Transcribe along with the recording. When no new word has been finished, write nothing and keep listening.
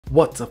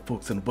What's up,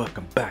 folks, and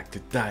welcome back to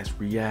Dyce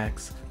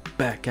Reacts.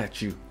 Back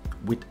at you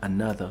with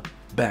another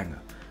banger.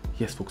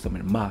 Yes, folks, I'm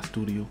in my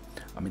studio.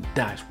 I'm in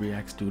Dyce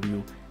React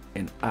studio,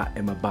 and I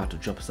am about to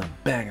drop some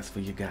bangers for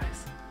you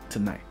guys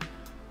tonight.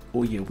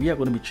 Oh yeah, we are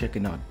going to be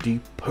checking out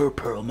Deep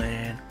Purple,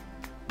 man.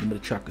 The name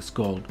of the track is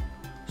called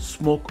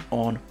Smoke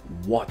on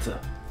Water.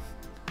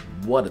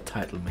 What a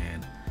title,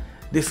 man.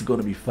 This is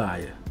going to be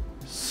fire.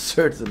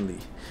 Certainly.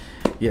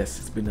 Yes,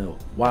 it's been a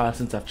while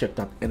since I've checked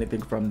out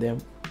anything from them.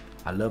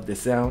 I love their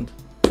sound,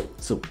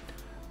 so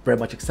very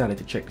much excited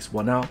to check this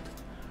one out.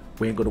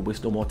 We ain't gonna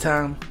waste no more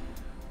time.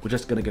 We're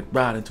just gonna get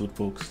right into it,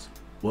 folks.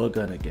 We're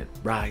gonna get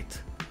right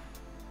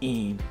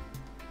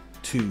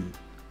into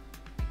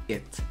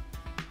it.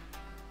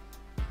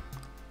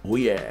 Oh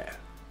yeah.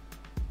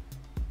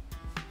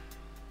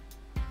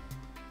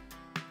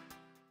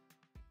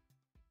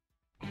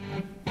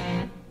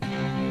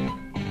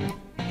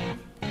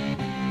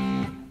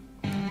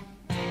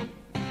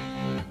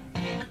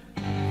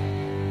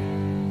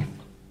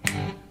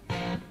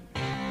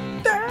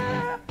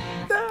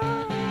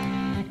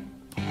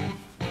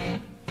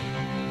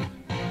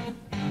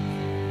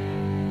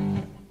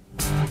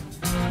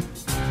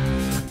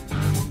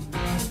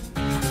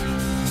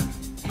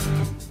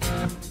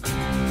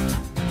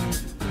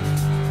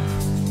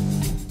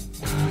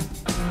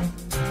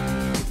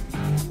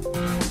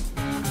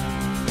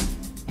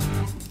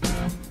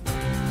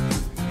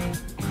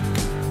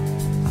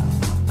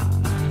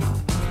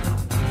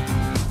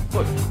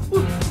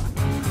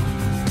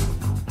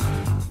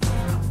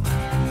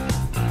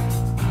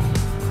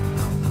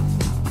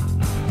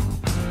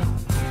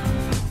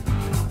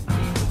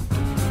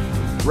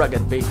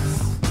 Rugged bass.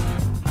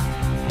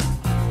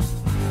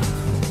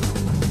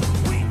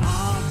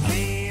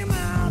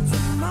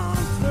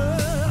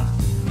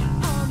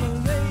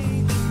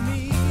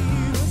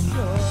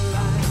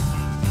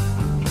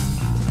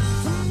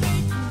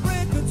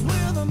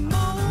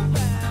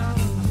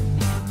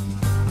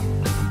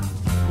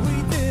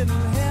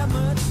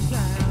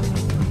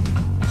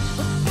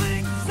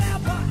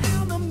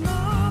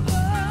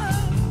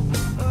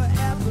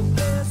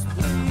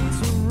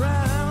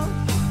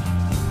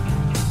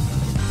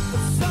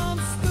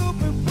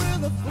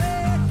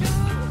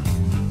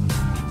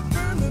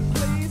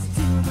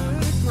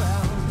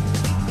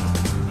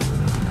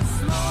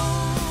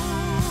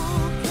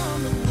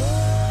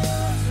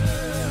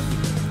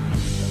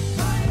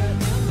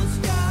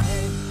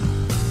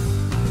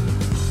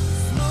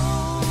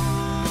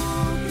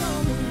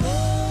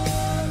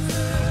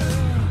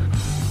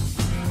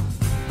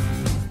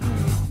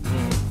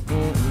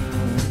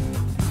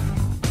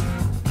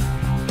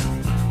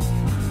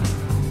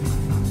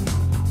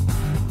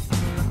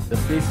 The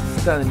bass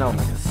is standing out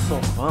like a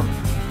sore thumb.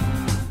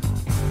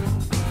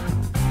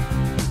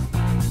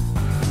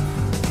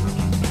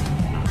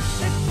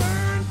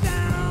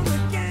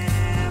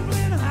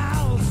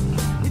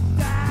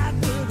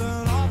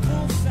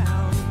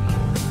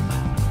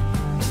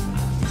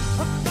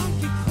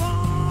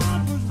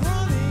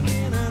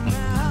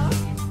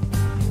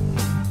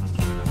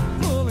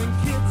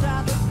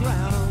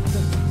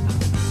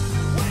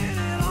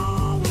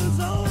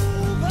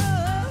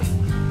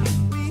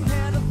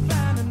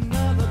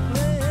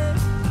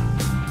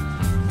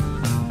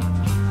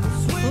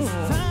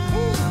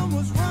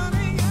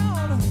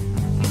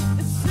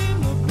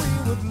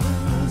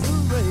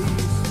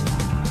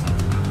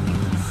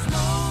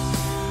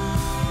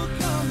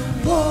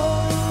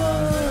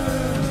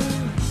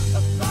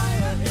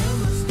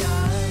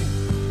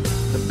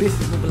 The bass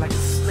is moving like a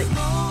snake.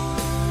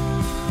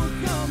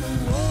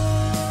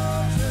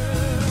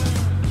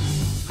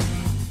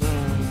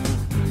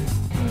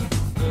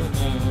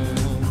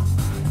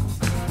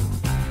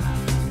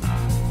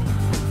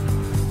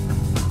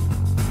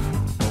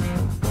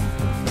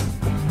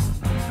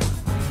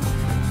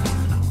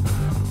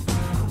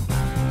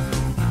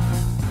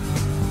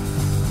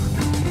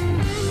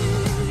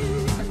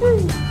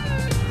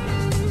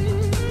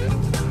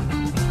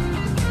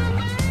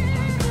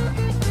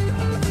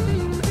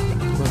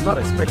 Was not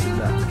expecting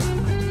that.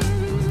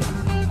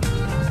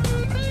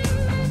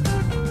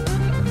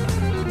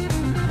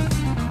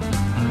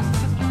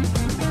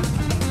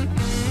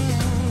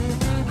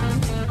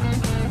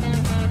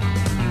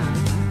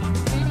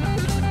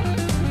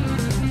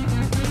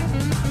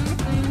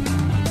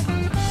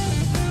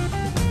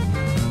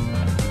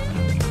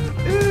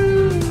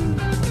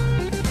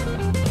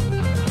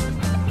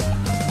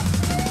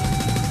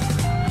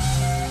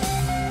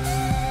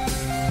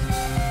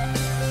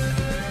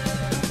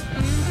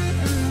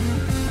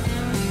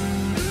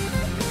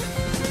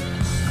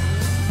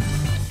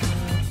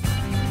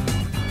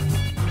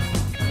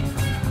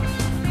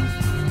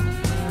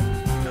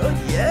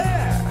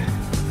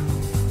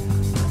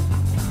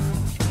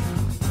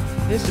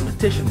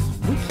 Instrumentation is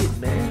wicked,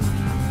 man.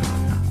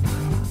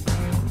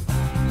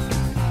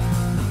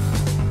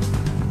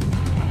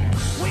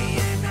 We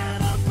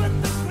ended up at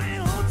the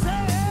Grand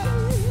Hotel.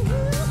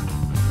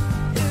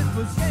 It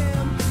was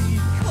empty,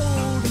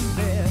 cold in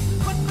there,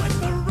 but with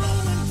the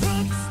rolling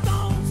truck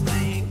stones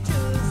playing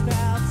just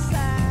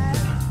outside.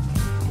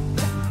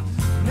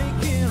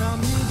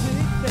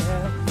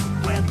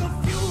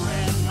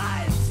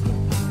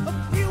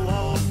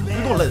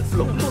 let it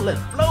flow. Don't let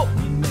it flow.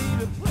 We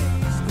need a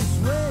place to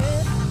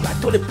sweat. Like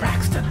Tony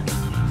Braxton.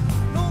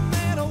 No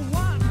matter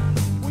what,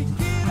 we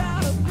get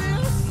out of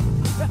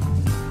this.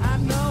 I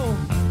know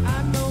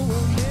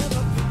we'll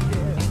never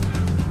forget.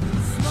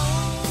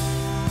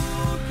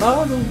 Smoke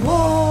On the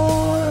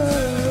water.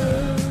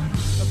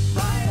 the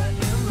fire in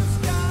the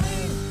sky.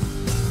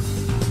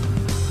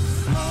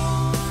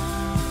 Smoke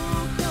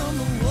on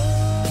the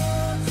water.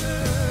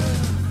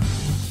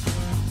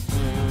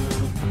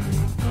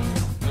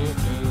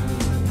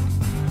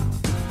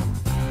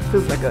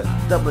 Feels like a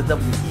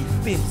WWE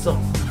theme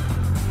song.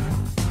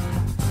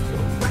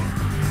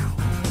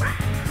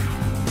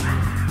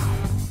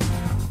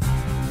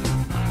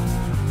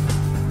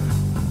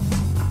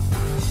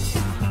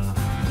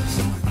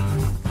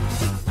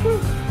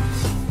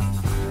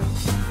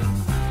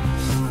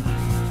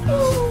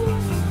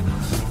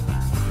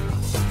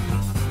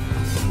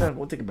 No,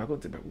 we'll take it back. We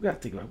gotta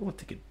take it back. We'll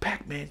take it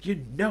back, man. You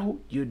know.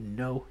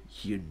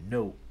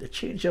 The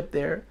change up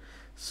there,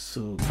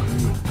 so good.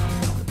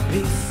 The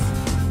bass.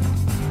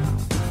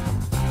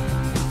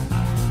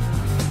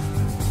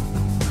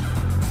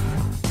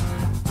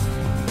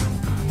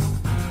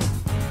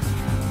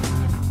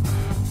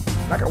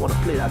 Like I want to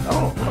play that.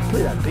 Oh, I want to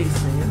play that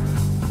bass, man.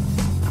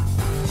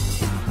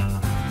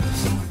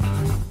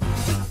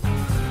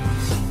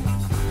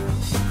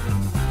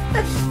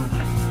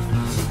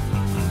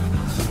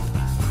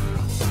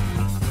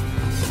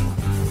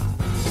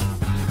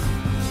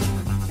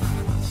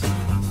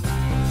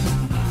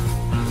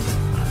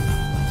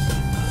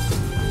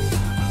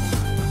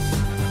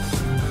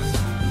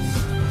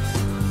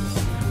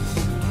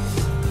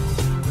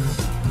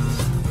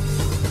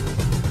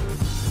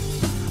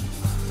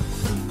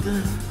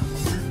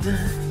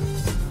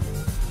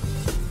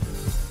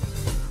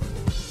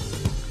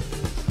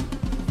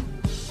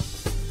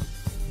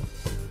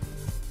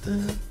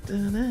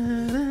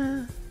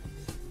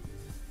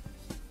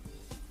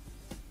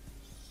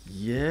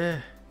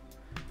 Yeah,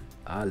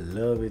 I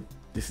love it.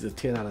 This is a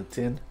 10 out of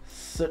 10.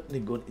 Certainly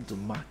going into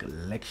my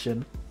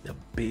collection. The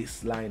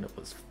bass line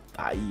was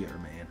fire,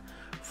 man.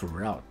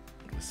 Throughout,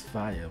 it was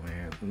fire,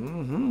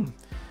 man.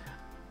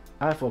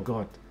 I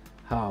forgot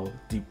how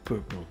Deep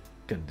Purple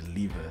can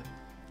deliver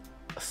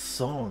a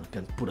song,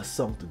 can put a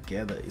song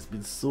together. It's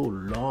been so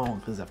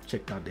long since I've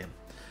checked out them.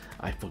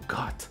 I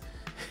forgot.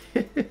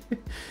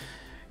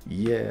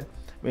 Yeah,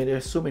 man, there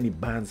are so many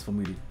bands for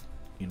me to,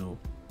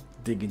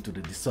 dig into the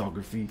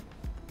discography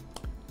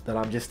that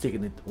I'm just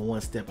taking it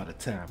one step at a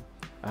time.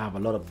 I have a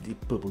lot of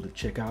Deep Purple to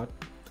check out.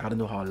 I don't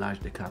know how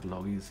large the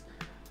catalog is,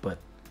 but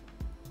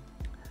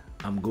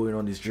I'm going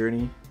on this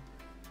journey.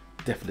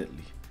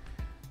 Definitely.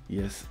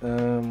 Yes.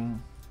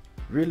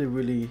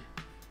 Really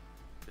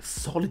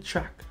solid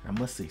track. I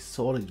must say,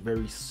 solid,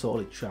 very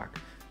solid track.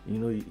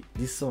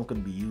 This song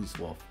can be used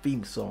for a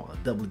theme song, a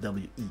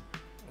WWE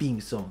theme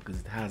song,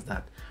 because it has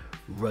that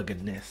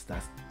ruggedness,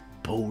 that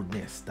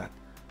boldness, that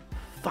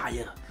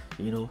fire,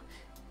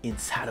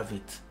 inside of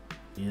it.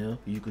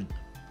 You could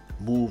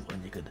move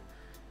and you could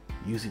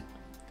use it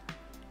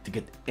to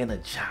get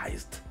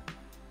energized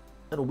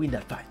and win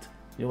that fight.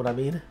 You know what I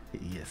mean?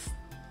 Yes,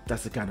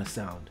 that's the kind of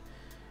sound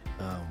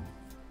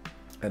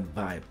and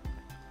vibe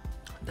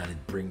that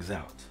it brings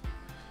out.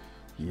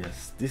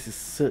 Yes, this is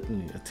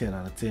certainly a 10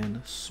 out of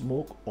 10.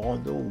 Smoke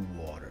on the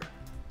Water,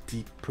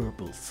 Deep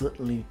Purple.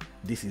 Certainly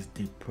this is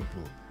Deep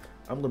Purple.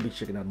 I'm gonna be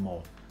checking out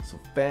more, so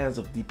fans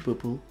of Deep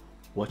Purple,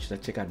 what should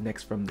I check out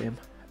next from them?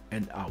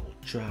 And I will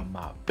try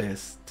my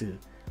best to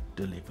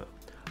deliver.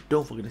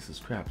 Don't forget to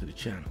subscribe to the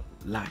channel,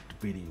 like the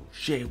video,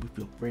 share it with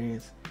your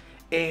friends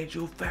and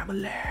your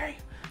family.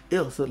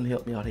 It'll certainly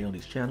help me out here on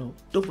this channel.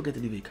 Don't forget to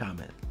leave a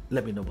comment.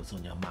 Let me know what's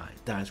on your mind.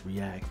 Dyce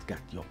Reacts got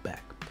your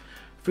back.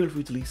 Feel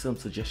free to leave some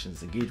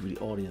suggestions, engage with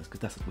the audience, because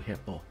that's what we're here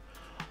for.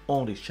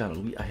 On this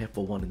channel, we are here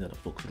for one another,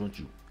 folks. So don't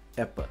you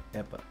ever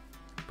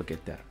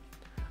forget that.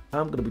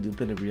 I'm gonna be doing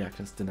plenty of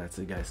reactions tonight,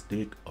 so you guys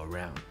stick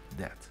around for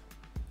that.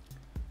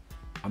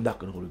 I'm not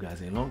gonna hold you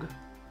guys any longer.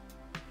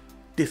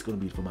 This is gonna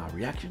be for my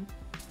reaction.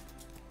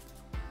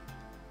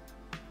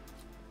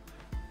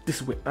 This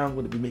is where I'm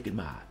gonna be making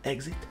my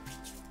exit.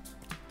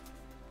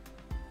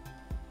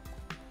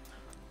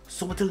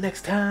 So until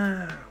next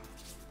time,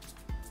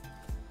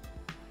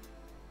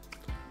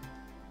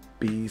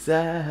 peace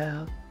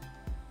out.